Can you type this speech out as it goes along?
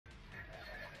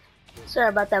Sorry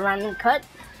about that random cut.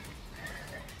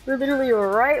 We're literally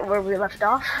right where we left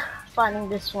off, finding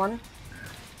this one.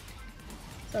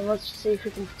 So let's see if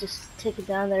we can just take it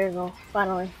down. There you go,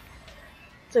 finally.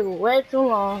 Took way too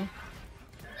long.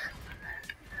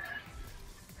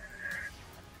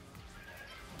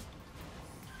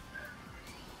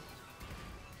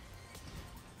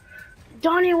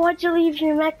 Donnie, why'd you leave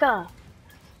your mecha?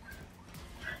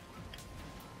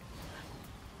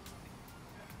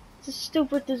 It's a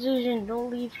stupid decision, don't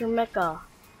leave your mecha.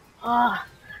 Ah.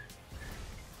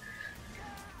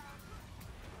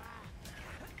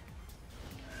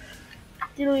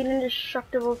 Delete an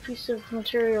indestructible piece of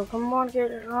material. Come on,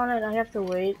 get on it. I have to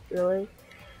wait, really.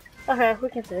 Okay, we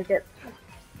can take it.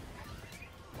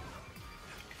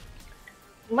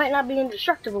 Might not be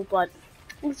indestructible, but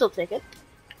we can still take it.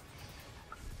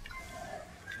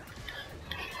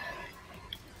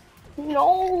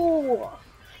 No!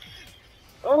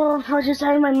 Oh, I just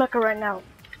had my mecha right now.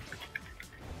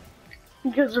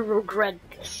 Because I regret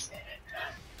this.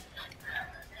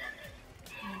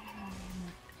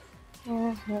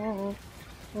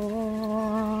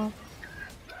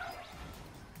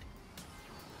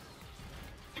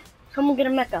 Someone get a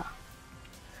mecha.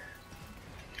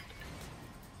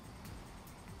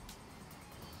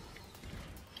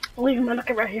 I'll leave my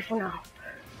mecha right here for now.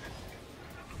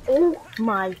 Oh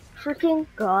my freaking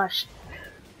gosh.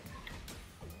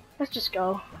 Let's just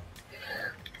go.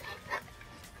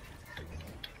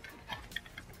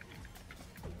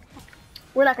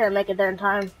 We're not gonna make it there in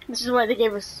time. This is why they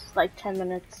gave us like 10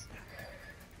 minutes.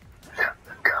 Go,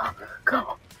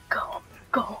 go, go,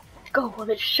 go, go while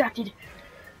they're distracted.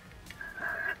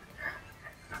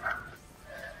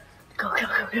 Go, go,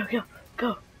 go, go, go,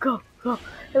 go, go, go.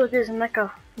 Hey, look, there's a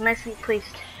mecha. Nicely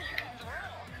placed.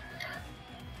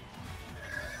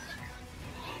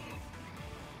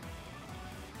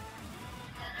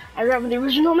 I remember the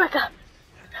original mecha.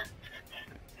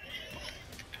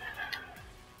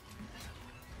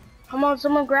 Come on,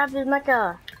 someone grab this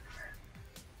mecha.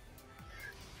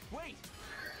 Wait.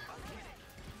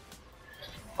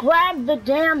 Grab the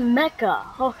damn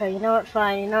mecha. Okay, you know what?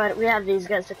 Fine. You know what? We have these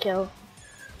guys to kill.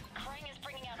 KRANG is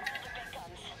bringing out all the big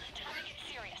guns. Time to get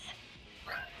serious.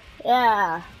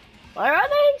 Yeah. Where are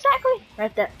they exactly?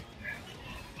 Right there.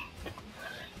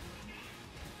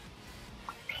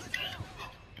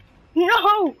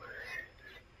 No!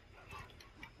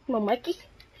 Come on, Mikey.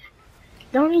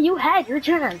 Donnie, you had your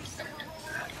chance.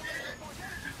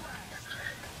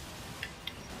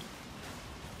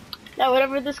 Now,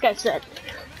 whatever this guy said.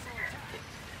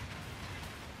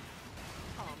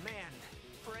 Oh man,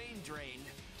 brain drain.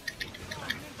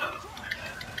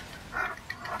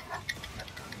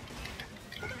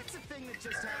 That's a thing that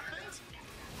just happened.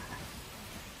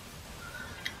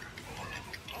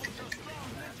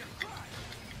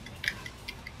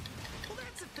 Well,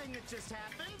 that's a thing that just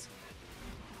happened.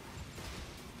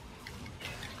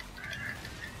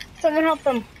 Someone help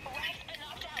them. Ryan's been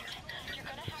knocked out. You're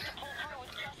gonna have to pull through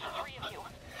with just the three of you.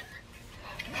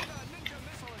 Ninja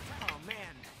missile attack. Oh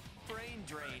man, brain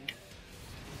drain.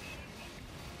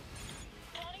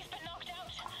 Donnie's been knocked out.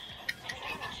 There's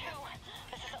only two.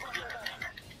 This isn't looking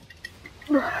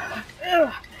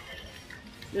good.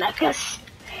 Mechas.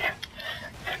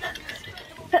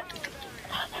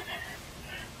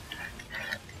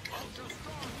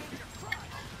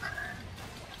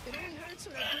 It only hurts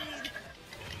when I bleed.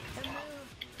 And move.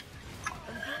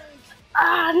 And blink.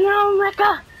 Ah, no,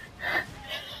 mecha.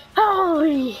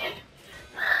 Holy.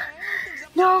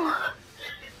 No.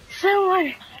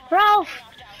 Someone. Ralph.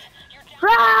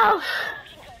 Ralph.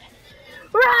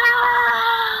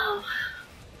 Ralph.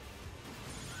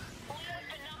 Leo's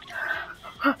been knocked out.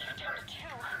 You're down to two.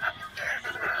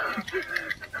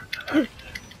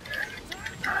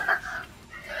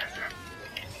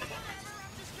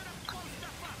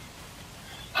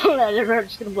 They're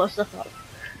just gonna blow stuff up.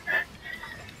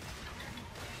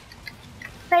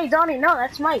 Hey, Donnie, no,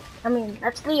 that's Mike. I mean,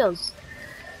 that's Leo's.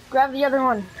 Grab the other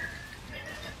one.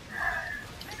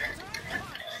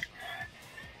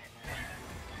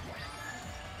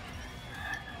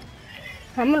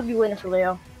 I'm gonna be waiting for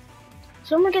Leo.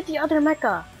 Someone get the other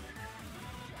mecha.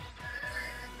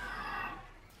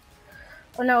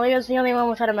 Oh no, Leo's the only one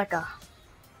without a mecha.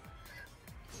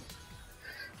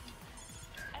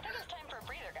 I think it's time for a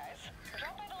breather, guys.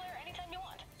 Drop by the lair anytime you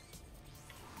want.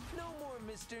 No more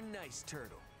Mr. Nice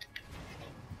Turtle.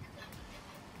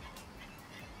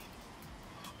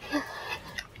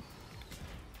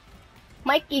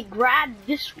 Mikey, grab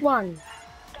this one.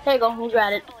 There you go, we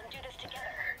got it. And do this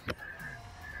together.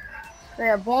 We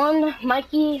have one,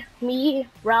 Mikey, me,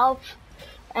 Ralph,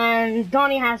 and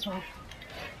Donnie has one.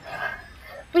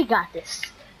 We got this.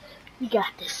 We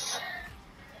got this.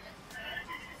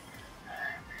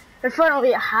 And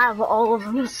finally, I have all of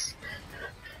them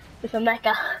with a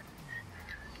mecha.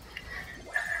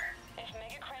 If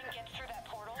Mega KRANG gets through that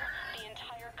portal, the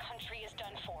entire country is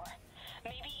done for.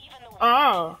 Maybe even the world.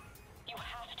 Oh. You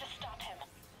have to stop him.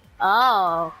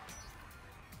 Oh.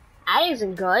 That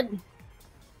isn't good.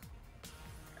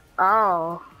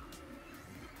 Oh.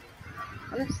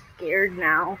 I'm scared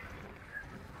now.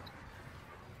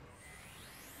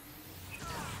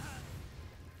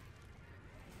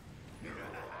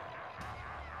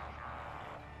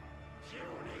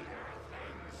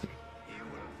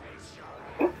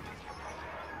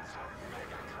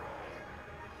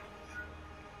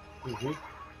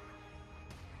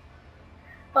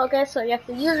 Okay, so you have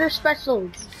to use your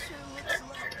specials.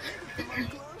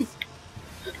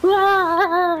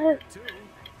 Ah!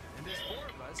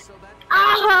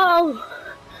 Ow!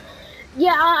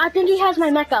 Yeah, I think he has my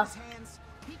mecha.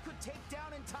 He could take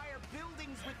down entire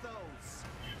buildings with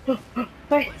those.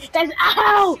 Wait, guys,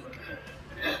 ow!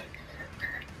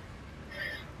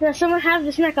 Yeah, someone have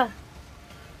this mecha.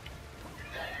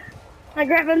 I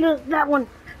grab into that one.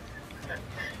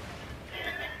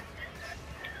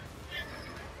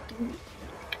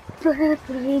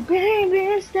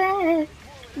 Baby, stay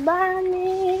by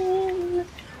me.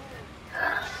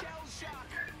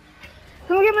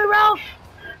 Come get me, Ralph!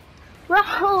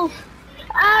 Ralph!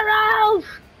 Ah, Ralph!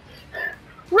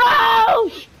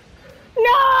 Ralph!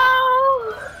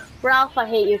 No! Ralph, I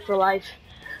hate you for life.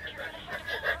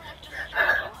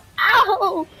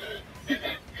 Ow! He's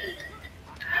been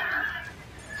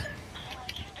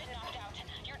knocked out.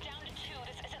 You're down to 2.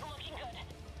 This isn't looking good.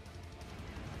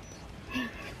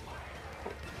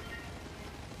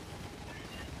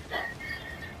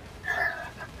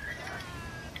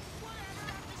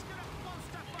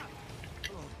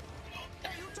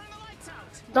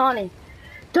 Donnie!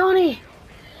 Donnie!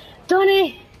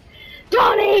 Donnie!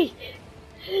 Donnie!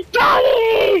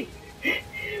 Donnie!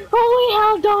 Holy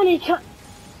hell, Donnie!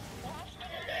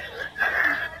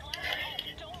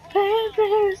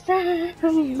 Baby, stay,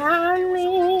 remind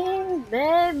me,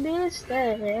 baby,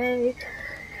 stay.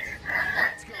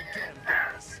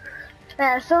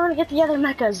 Yeah, someone get the other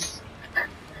mechas.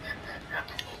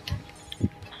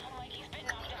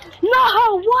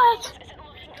 No, what?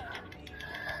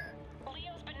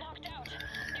 Leo's been knocked out.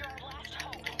 You're our last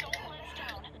hope. Don't let us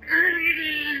down.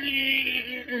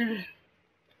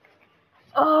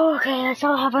 Oh, okay, I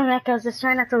still have our mechas. Just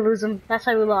try not to lose them. That's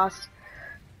how we lost.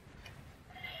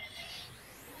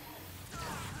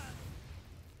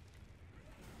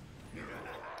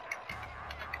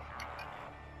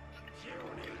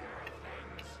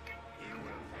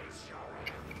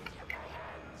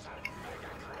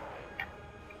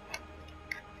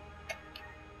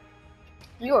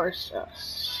 You're a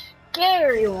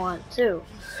scary one, too.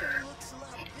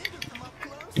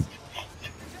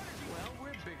 Well, we're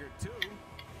bigger too.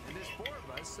 And there's 4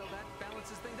 of us, so that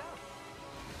balances things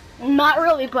out. Not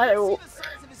really, but it See will. the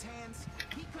size of his hands?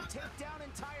 He could take down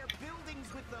entire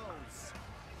buildings with those.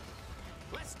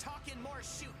 Less talking, more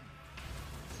shooting.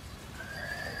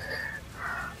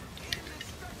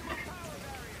 Indestructible power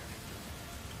barrier.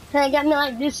 Can you get me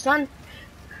like this, son?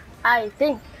 I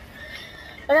think.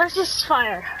 And that's just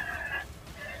fire.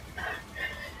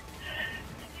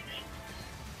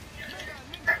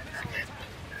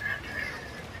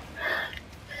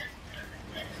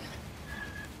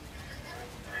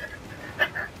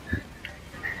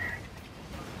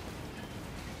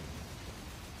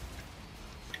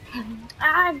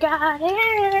 I got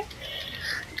it.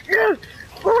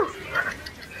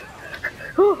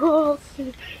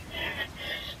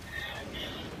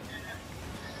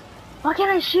 Why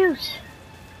can't I shoot?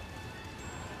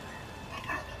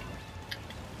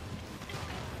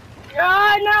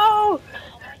 Oh no!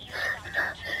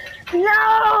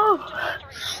 No!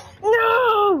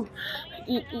 No!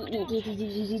 Eat, eat, eat, eat, eat,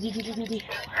 eat, eat, eat, eat, eat, eat.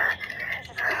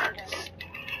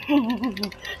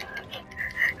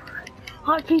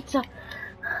 Hot pizza.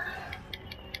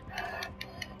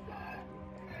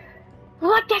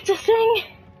 What? That's a thing?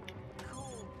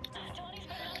 Donnie's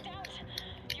been knocked out.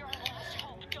 You're our last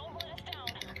hope. Don't let us down.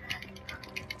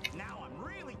 Now I'm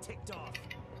really ticked off.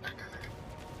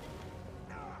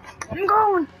 I'm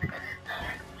going.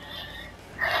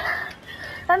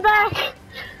 I'm back.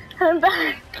 I'm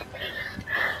back.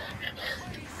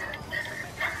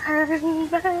 And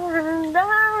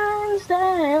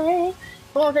Wednesday.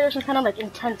 Well, there's some kind of like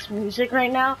intense music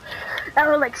right now that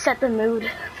will like set the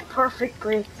mood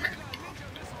perfectly.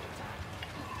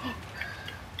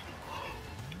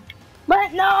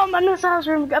 But no, my missiles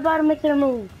are about to make their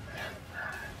move.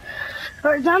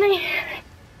 Alright, Donnie,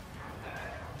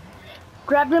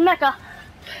 Grab the mecha.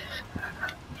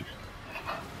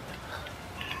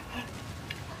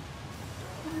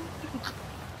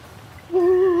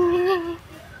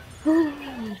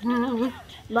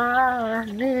 My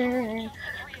man.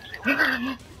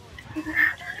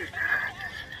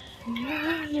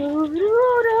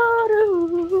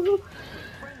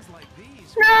 Friends like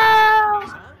these. No!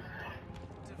 Huh?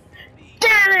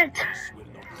 Damn it!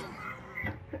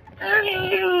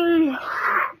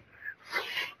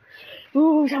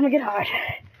 Ooh, time to get hard.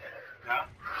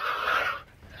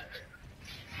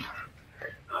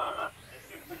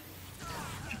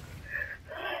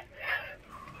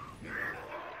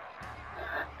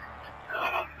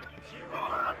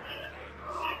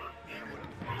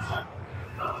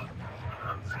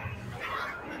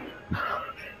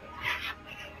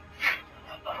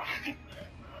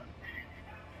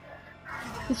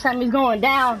 This time he's going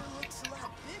down. Looks a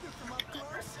lot bigger from up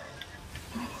close.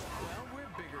 Well, we're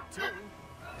bigger too.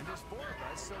 And there's 4 of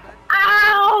us, so that...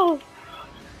 Ow!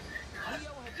 Leo, have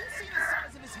you seen the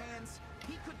size of his hands?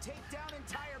 He could take down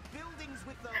entire buildings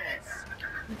with those.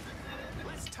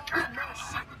 Let's talk more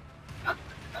shooting.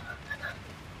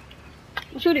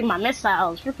 I'm shooting my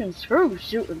missiles. Freaking screw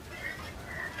shooting.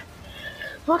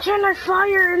 Why can't I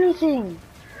fire anything?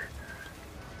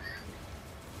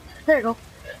 There you go.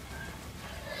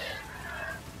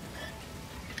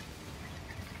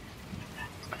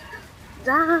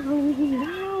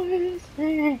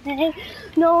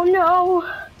 No, no.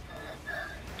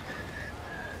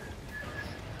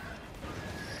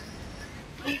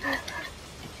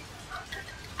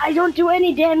 I don't do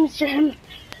any damage to him.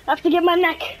 I have to get my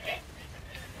neck.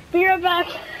 Be right back.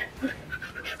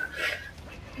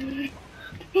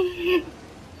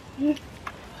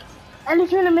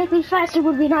 Anything to make me faster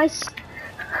would be nice.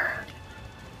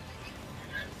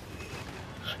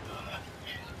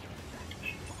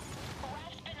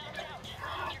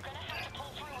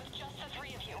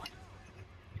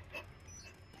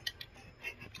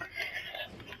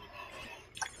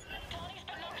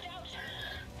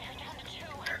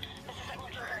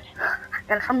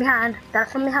 Got it from behind. Got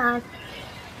it from behind.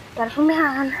 Got it from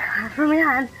behind. Got it from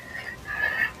behind.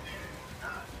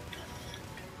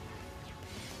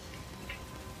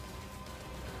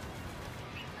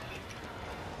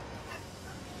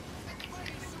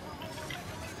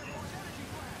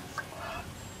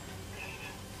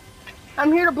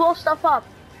 I'm here to blow stuff up.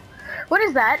 What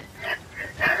is that?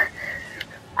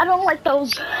 I don't like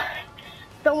those.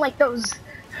 Don't like those.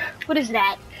 What is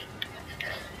that?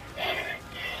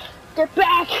 Get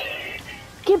back!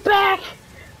 Get back!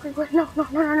 Wait, wait, no.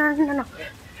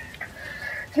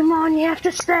 Come on, you have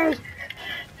to stay.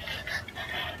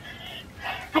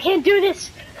 I can't do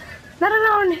this. Not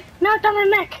alone. Not on my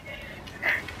neck.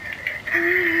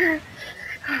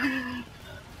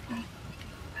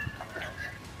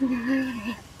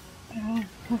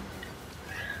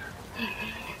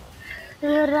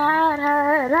 La la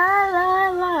la la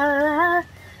la.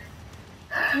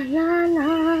 La la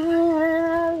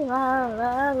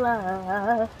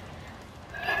la.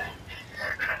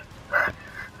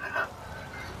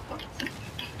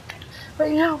 But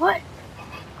you know what?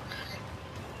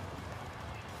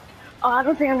 Oh, I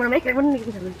don't think I'm gonna make it. I wouldn't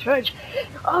even have charge.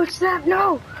 Oh snap!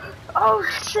 No! Oh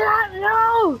snap!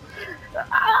 No!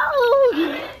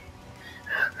 Oh!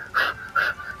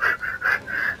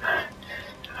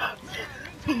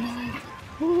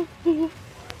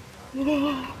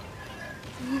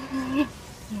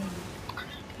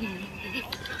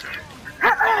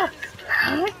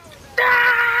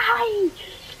 Die!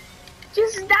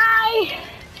 Just die!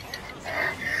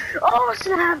 Oh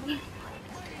snap!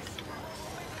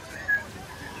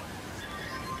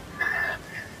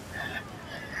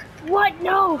 What?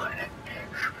 No!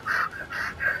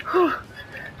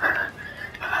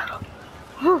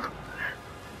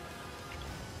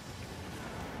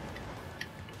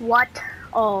 What?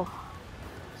 Oh,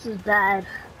 this is bad.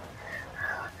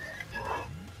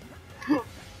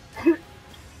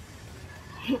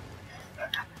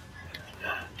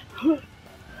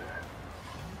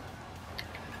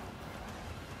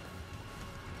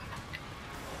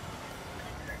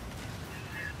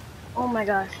 Oh my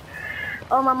gosh.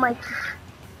 Oh my mic.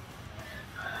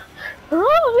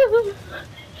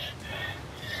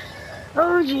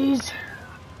 Oh jeez.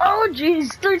 Oh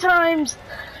jeez, 3 times.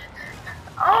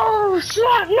 Oh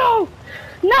snap, no!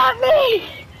 Not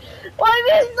me! Why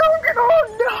this?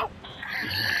 Oh no!